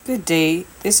Good day.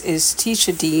 This is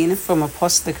Teacher Dean from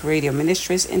Apostolic Radio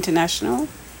Ministries International.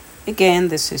 Again,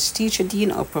 this is Teacher Dean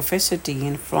or Professor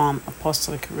Dean from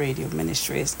Apostolic Radio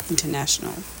Ministries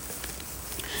International.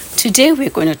 Today we're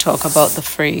going to talk about the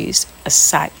phrase, a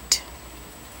sight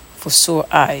for sore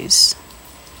eyes.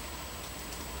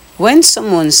 When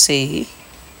someone say,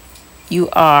 you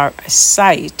are a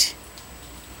sight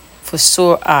for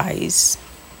sore eyes,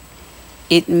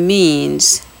 it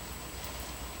means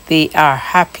they are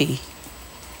happy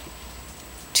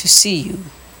to see you.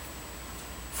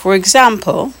 For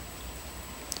example,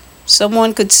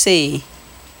 someone could say,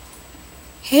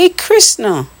 hey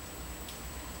Krishna,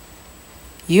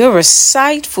 you're a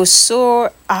sight for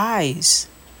sore eyes.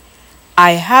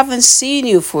 I haven't seen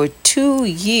you for 2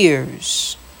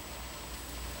 years.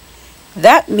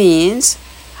 That means,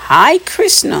 hi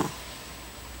Krishna,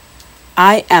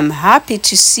 I am happy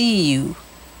to see you.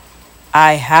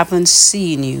 I haven't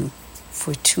seen you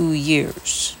for 2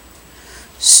 years.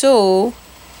 So,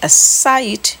 a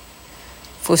sight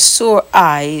for sore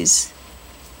eyes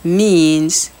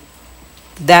means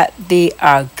that they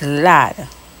are glad.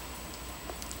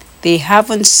 They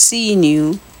haven't seen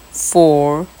you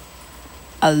for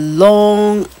a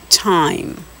long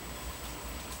time.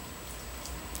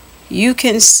 You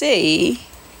can say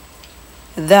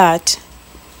that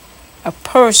a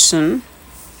person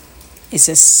is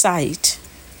a sight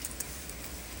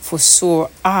for sore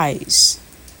eyes.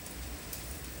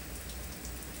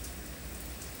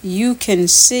 You can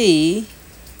say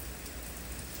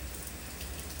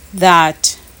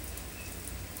that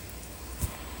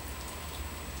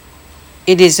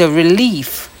it is a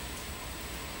relief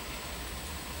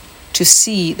to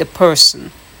see the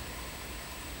person.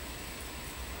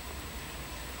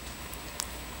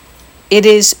 It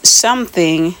is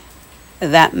something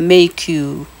that makes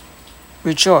you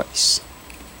rejoice.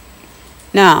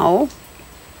 Now,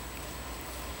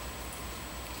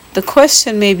 the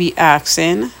question may be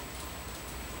asking,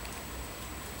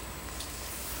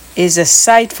 is a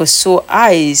sight for sore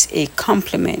eyes a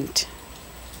compliment?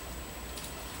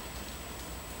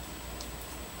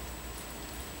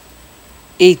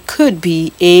 It could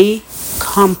be a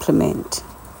compliment,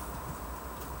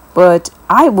 but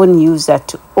I wouldn't use that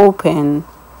to open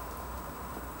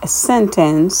a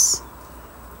sentence.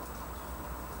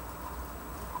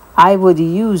 I would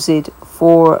use it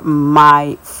for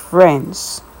my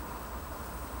friends.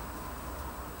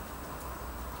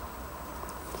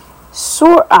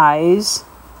 Sore eyes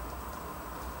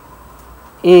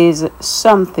is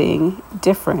something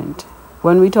different.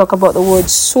 When we talk about the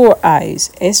word sore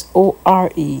eyes,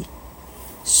 S-O-R-E,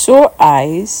 sore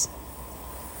eyes,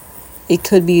 it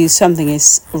could be something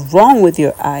is wrong with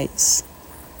your eyes.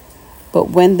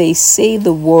 But when they say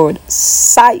the word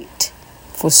sight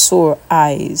for sore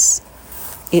eyes,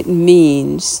 it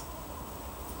means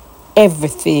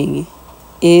everything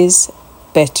is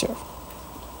better.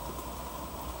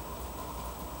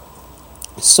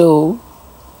 So,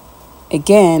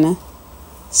 again,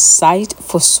 sight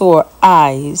for sore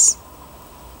eyes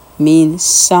means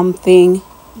something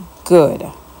good.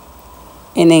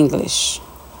 In English,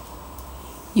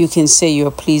 you can say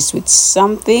you're pleased with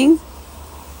something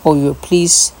or you're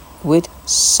pleased with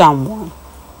someone.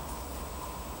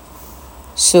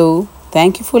 So,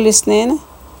 thank you for listening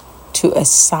to A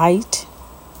Sight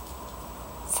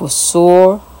for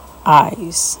Sore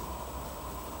Eyes.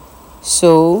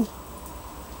 So,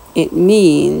 it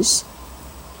means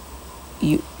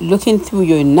you looking through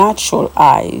your natural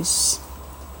eyes,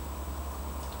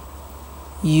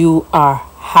 you are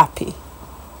happy.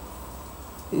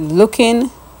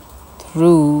 Looking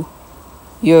through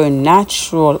your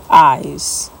natural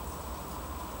eyes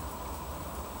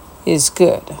is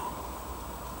good.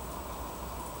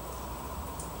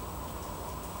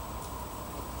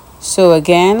 So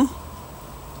again,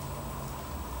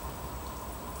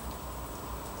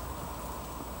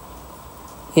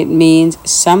 it means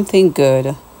something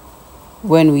good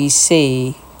when we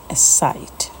say a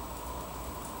sight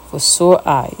for sore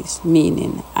eyes,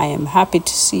 meaning I am happy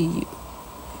to see you.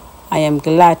 I am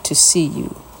glad to see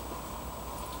you.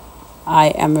 I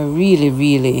am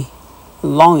really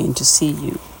longing to see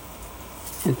you.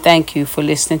 And thank you for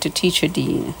listening to Teacher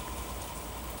Dean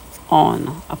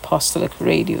on Apostolic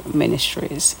Radio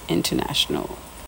Ministries International.